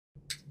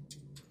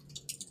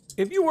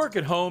If you work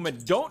at home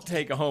and don't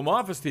take a home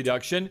office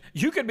deduction,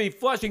 you could be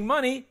flushing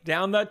money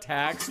down the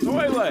tax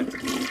toilet.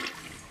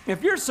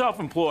 If you're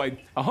self-employed,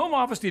 a home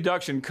office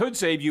deduction could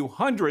save you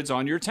hundreds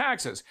on your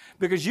taxes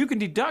because you can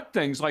deduct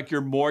things like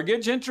your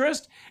mortgage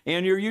interest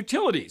and your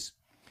utilities.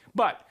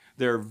 But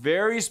there are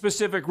very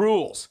specific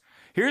rules.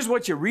 Here's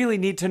what you really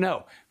need to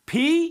know.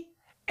 P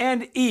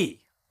and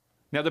E.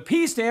 Now, the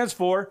P stands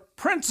for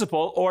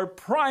principal or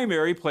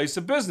primary place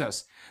of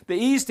business. The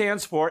E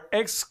stands for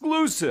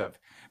exclusive,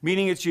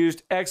 meaning it's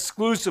used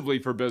exclusively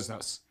for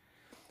business.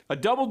 A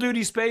double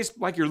duty space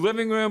like your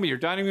living room or your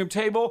dining room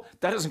table,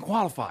 that doesn't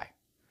qualify.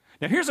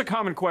 Now, here's a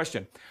common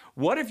question.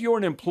 What if you're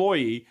an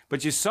employee,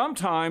 but you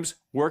sometimes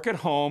work at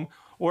home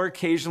or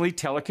occasionally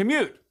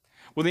telecommute?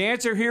 Well, the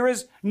answer here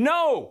is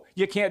no,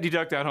 you can't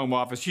deduct that home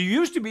office. You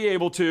used to be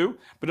able to,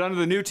 but under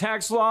the new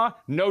tax law,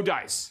 no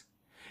dice.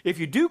 If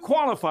you do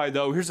qualify,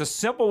 though, here's a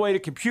simple way to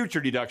compute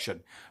your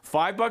deduction.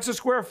 $5 a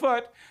square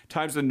foot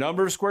times the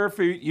number of square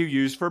feet you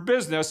use for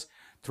business,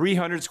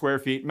 300 square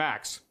feet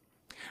max.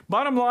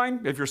 Bottom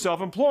line, if you're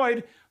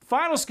self-employed,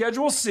 file a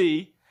Schedule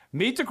C,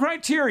 meet the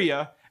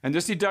criteria, and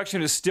this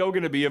deduction is still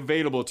going to be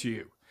available to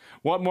you.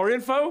 Want more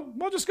info?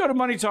 Well, just go to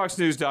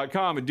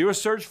MoneyTalksNews.com and do a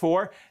search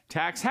for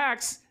Tax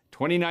Hacks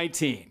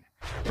 2019.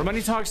 For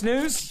Money Talks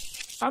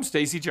News, I'm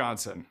Stacy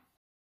Johnson.